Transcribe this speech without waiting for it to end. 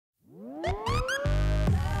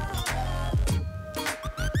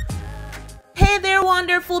Hey there,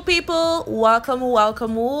 wonderful people.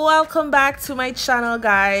 Welcome back to my channel,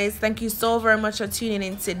 guys. Thank you so very much for tuning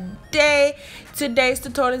in today. Today's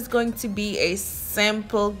tutorial is going to be a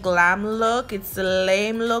simple glam look. It's a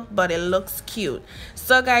lame look, but it looks cute.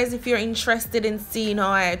 So guys, if you're interested in seeing how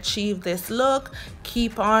I achieve this look,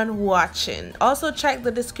 keep on watching. Also check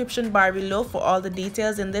the description bar below for all the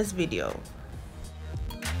details in this video.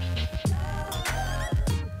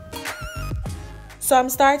 So I'm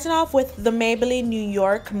starting off with the Maybelline New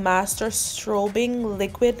York Master Strobing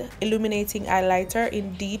Liquid Illuminating Highlighter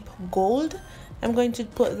in deep gold. I'm going to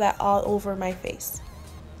put that all over my face.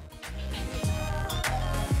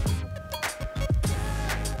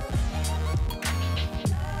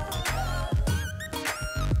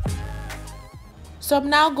 So I'm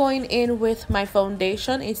now going in with my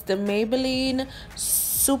foundation. It's the Maybelline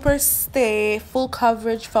Superstay Full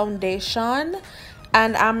Coverage Foundation.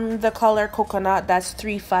 And I'm the color Coconut, that's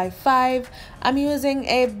 355. I'm using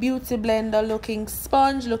a beauty blender looking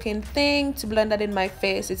sponge looking thing to blend that in my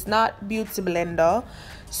face. It's not beauty blender.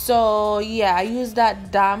 So yeah, I use that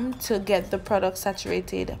damp to get the product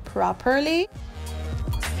saturated properly.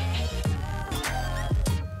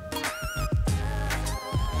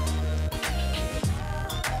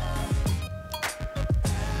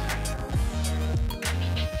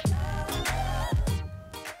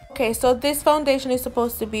 Okay, so this foundation is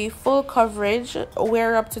supposed to be full coverage,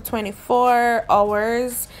 wear up to 24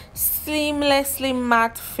 hours, seamlessly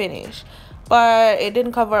matte finish, but it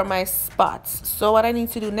didn't cover my spots. So what I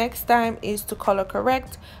need to do next time is to color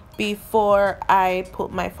correct before I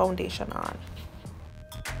put my foundation on.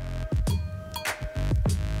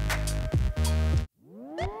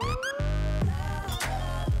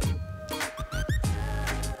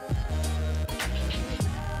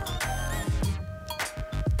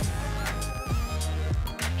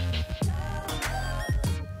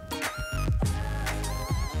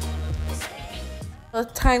 So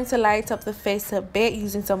time to light up the face a bit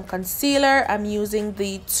using some concealer. I'm using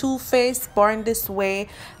the Too Faced Born This Way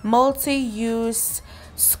multi-use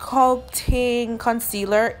sculpting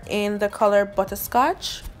concealer in the color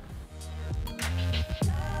Butterscotch.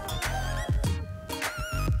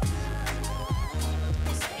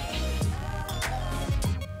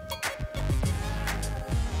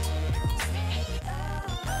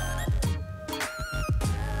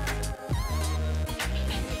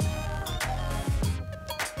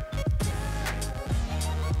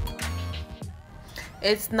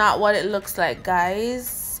 It's not what it looks like,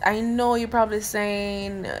 guys. I know you're probably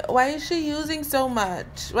saying, why is she using so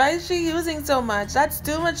much? Why is she using so much? That's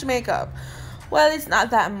too much makeup. Well, it's not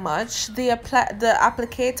that much. The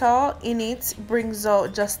applicator in it brings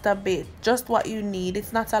out just a bit, just what you need.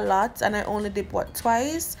 It's not a lot, and I only dip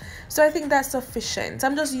twice, so I think that's sufficient.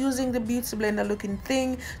 I'm just using the beauty blender looking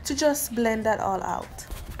thing to just blend that all out.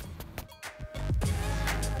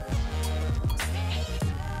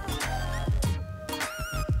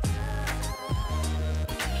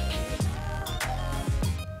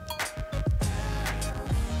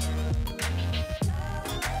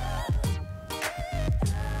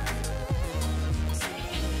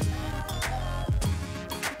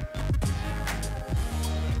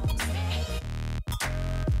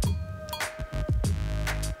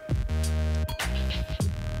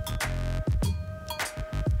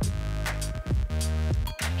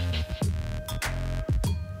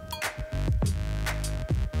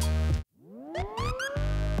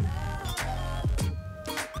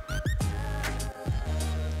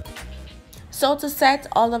 So to set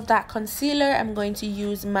all of that concealer, I'm going to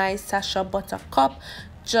use my Nastascia Buttercup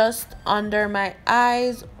just under my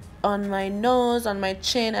eyes, on my nose, on my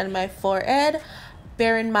chin, and my forehead.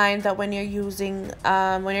 Bear in mind that when you're using,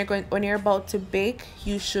 when you're about to bake,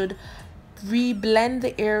 you should re-blend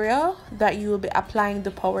the area that you will be applying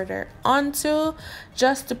the powder onto,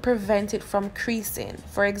 just to prevent it from creasing.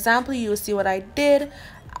 For example, you will see what I did.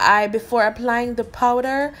 Before applying the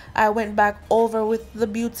powder, I went back over with the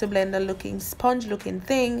beauty blender looking sponge looking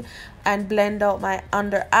thing and blend out my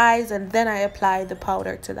under eyes, and then I apply the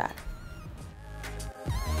powder to that.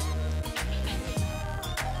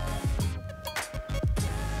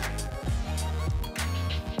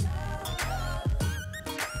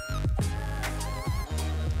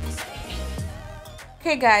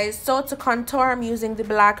 Okay guys, so to contour, I'm using the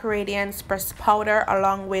black Radiance pressed powder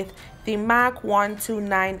along with the MAC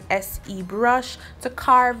 129 SE brush to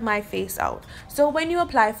carve my face out. So when you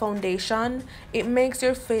apply foundation, it makes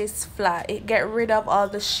your face flat. It gets rid of all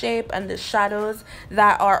the shape and the shadows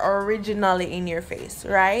that are originally in your face,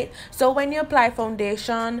 right? So when you apply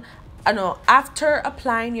foundation, I know, after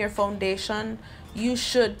applying your foundation, you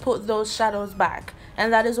should put those shadows back,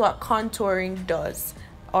 and that is what contouring does,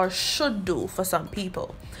 or should do for some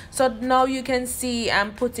people. So now you can see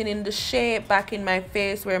I'm putting in the shape back in my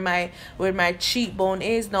face where my cheekbone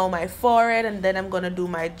is, now my forehead, and then I'm gonna do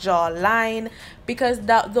my jawline, because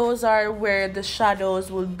those are where the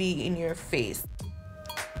shadows will be in your face.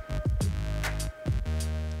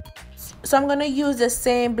 So I'm gonna use the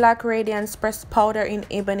same black Radiance pressed powder in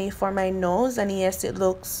Ebony for my nose, and yes, it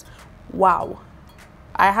looks wow.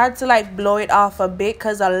 I had to like blow it off a bit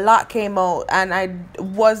because a lot came out, and I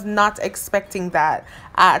was not expecting that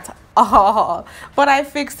at all. But I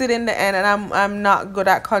fixed it in the end, and I'm not good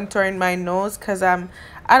at contouring my nose because I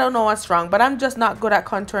don't know what's wrong, but I'm just not good at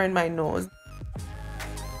contouring my nose.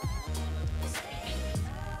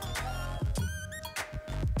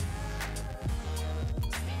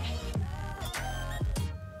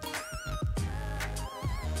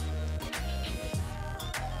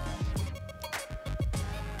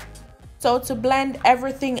 So to blend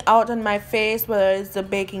everything out on my face, whether it's the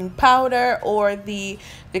baking powder or the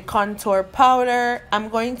contour powder, I'm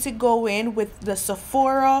going to go in with the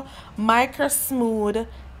Sephora Microsmooth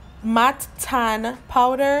Mat Tan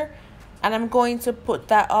powder, and I'm going to put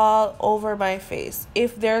that all over my face.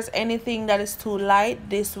 If there's anything that is too light,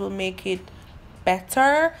 this will make it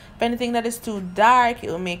better. If anything that is too dark,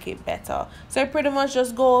 it will make it better. So I pretty much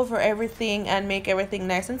just go over everything and make everything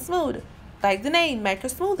nice and smooth, like the name, micro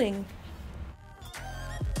smoothing.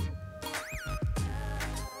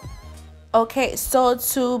 Okay, so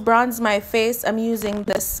to bronze my face, I'm using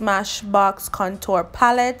the Smashbox contour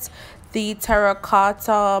palette, the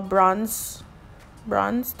Terracotta Bronze,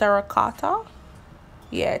 Terracotta?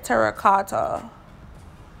 Yeah, Terracotta.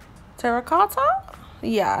 Terracotta?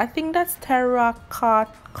 Yeah, I think that's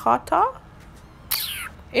Terracotta.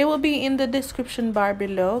 It will be in the description bar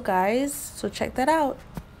below, guys, so check that out.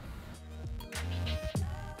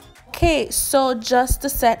 Okay, so just to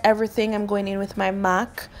set everything, I'm going in with my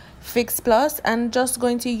MAC Fix Plus and just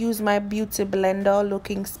going to use my beauty blender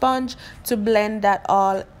looking sponge to blend that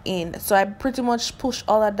all in. So I pretty much push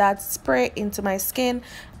all of that spray into my skin,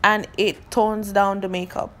 and it tones down the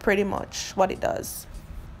makeup, pretty much what it does.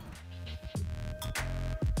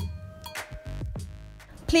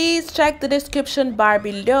 Please check the description bar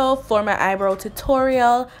below for my eyebrow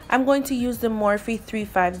tutorial. I'm going to use the Morphe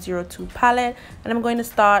 3502 palette, and I'm going to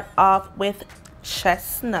start off with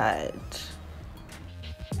Chestnut.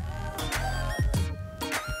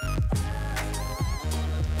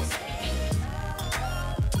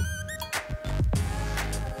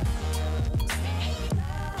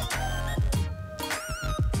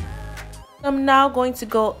 I'm now going to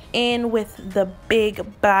go in with the Big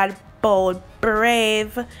Bad Bold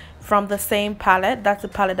Brave from the same palette. That's the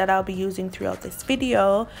palette that I'll be using throughout this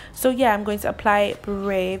video. So yeah, I'm going to apply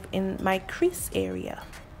Brave in my crease area.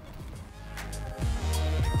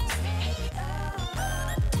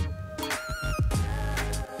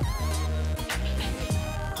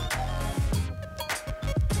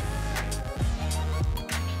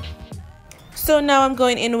 So now I'm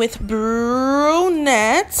going in with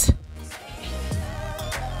Brunette.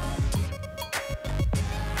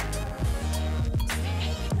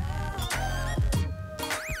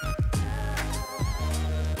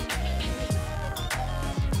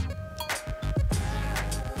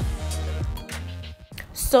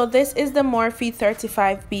 So this is the Morphe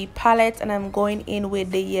 35B palette, and I'm going in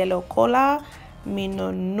with the yellow color. Me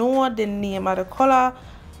no know the name of the color,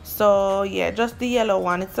 so yeah, just the yellow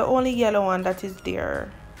one. It's the only yellow one that is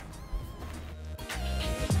there.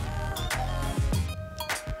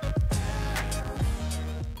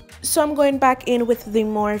 So I'm going back in with the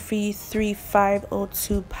Morphe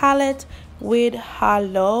 3502 palette with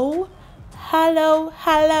Hello, Hello,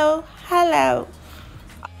 Hello, Hello.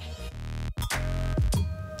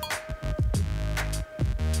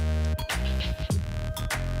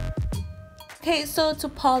 Okay, so to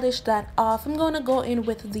polish that off, I'm going to go in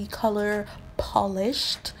with the color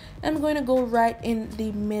Polished. I'm going to go right in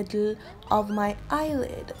the middle of my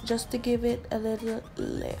eyelid just to give it a little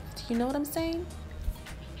lift. You know what I'm saying?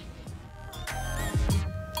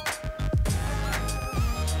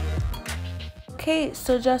 Okay,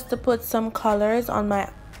 so just to put some colors on my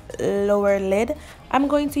lower lid, I'm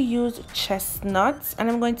going to use Chestnuts, and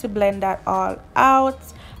I'm going to blend that all out.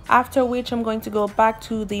 After which I'm going to go back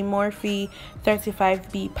to the Morphe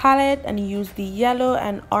 35B palette and use the yellow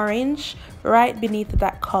and orange right beneath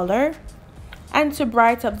that color. And to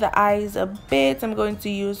brighten up the eyes a bit, I'm going to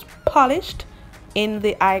use Polished in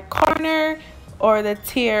the eye corner, or the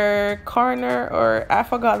tear corner, or I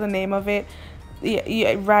forgot the name of it.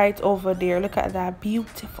 yeah, right over there. Look at that,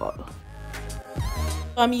 beautiful.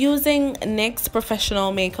 I'm using NYX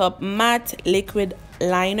Professional Makeup Matte Liquid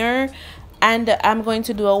Liner, and I'm going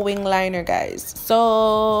to do a wing liner, guys.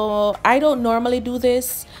 So I don't normally do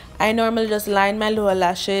this. I normally just line my lower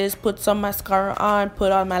lashes, put some mascara on,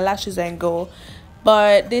 put on my lashes and go.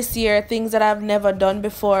 But this year, things that I've never done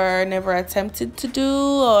before, never attempted to do,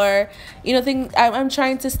 or you know, I'm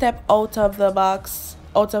trying to step out of the box,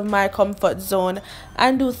 out of my comfort zone,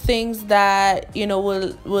 and do things that, you know,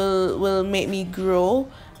 will make me grow.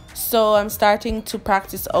 So I'm starting to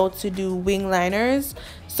practice how to do wing liners.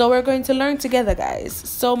 So we're going to learn together, guys.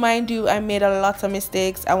 So mind you, I made a lot of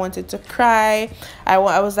mistakes. I wanted to cry. I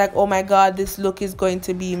was like, oh my god, this look is going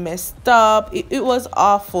to be messed up. It was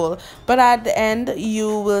awful, but at the end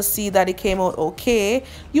you will see that it came out okay.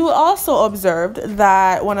 You also observed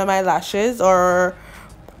that one of my lashes were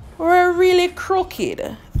really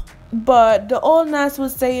crooked, but the old Nas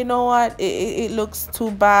would say, you know what, it looks too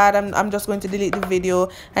bad. I'm just going to delete the video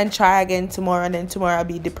and try again tomorrow, and then tomorrow I'll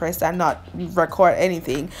be depressed and not record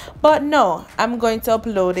anything. But no, I'm going to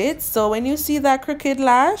upload it. So when you see that crooked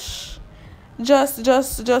lash, just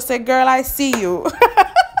say, girl, I see you.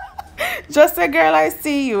 Just say, girl, I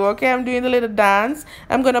see you. Okay, I'm doing a little dance.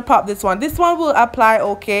 I'm gonna pop this one. This one will apply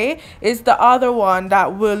okay. It's the other one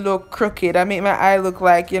that will look crooked. I make my eye look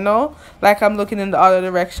like, you know, like I'm looking in the other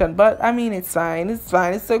direction. But I mean, it's fine. It's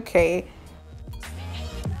fine. It's okay.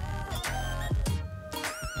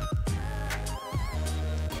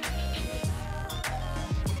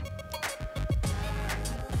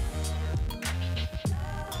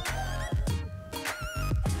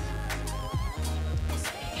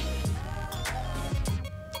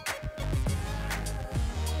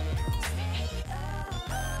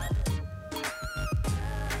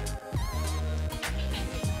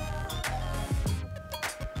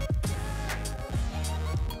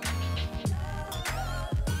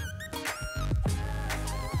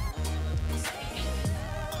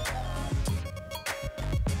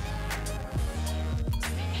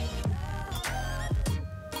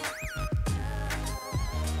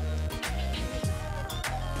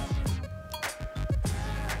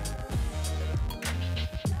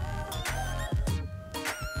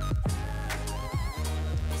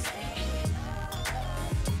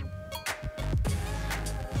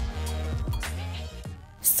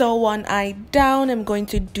 So one eye down, I'm going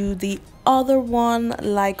to do the other one,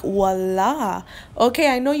 like voila. Okay,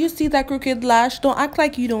 I know you see that crooked lash. Don't act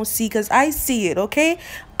like you don't see, because I see it. Okay,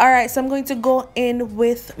 all right, so I'm going to go in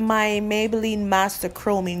with my Maybelline Master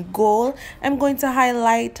Chroming Gold. I'm going to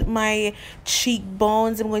highlight my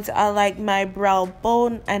cheekbones. I'm going to highlight my brow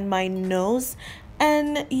bone and my nose.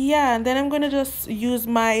 And yeah, and then I'm going to just use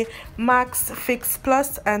my Max Fix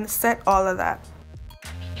Plus and set all of that.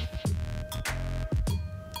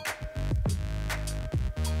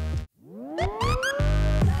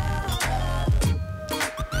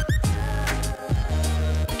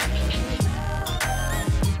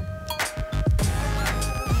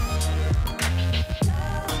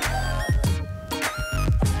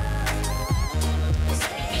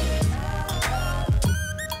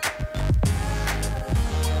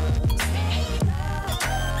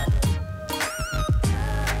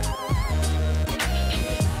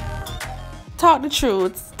 Talk the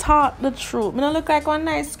truth. Talk the truth. Me not look like one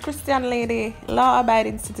nice Christian lady,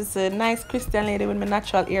 law-abiding citizen, nice Christian lady with my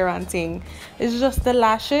natural hair and thing. It's just the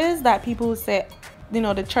lashes that people who say, you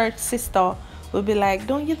know, the church sister will be like,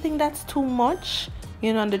 don't you think that's too much?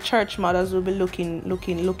 You know, and the church mothers will be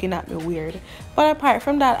looking at me weird. But apart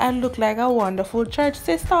from that, I look like a wonderful church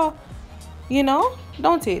sister. You know,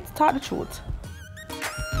 don't it? Talk the truth.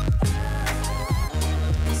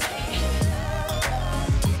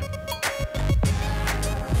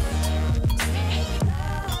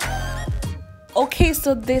 Okay,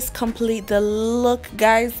 so this complete the look,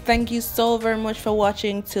 guys. Thank you so very much for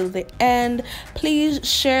watching till the end. Please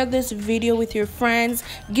share this video with your friends,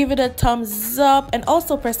 give it a thumbs up, and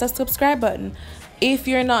also press the subscribe button. If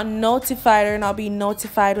you're not notified or not being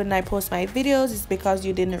notified when I post my videos, it's because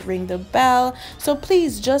you didn't ring the bell. So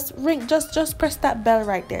please just press that bell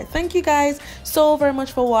right there. Thank you guys so very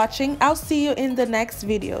much for watching. I'll see you in the next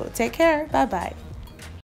video. Take care. Bye bye.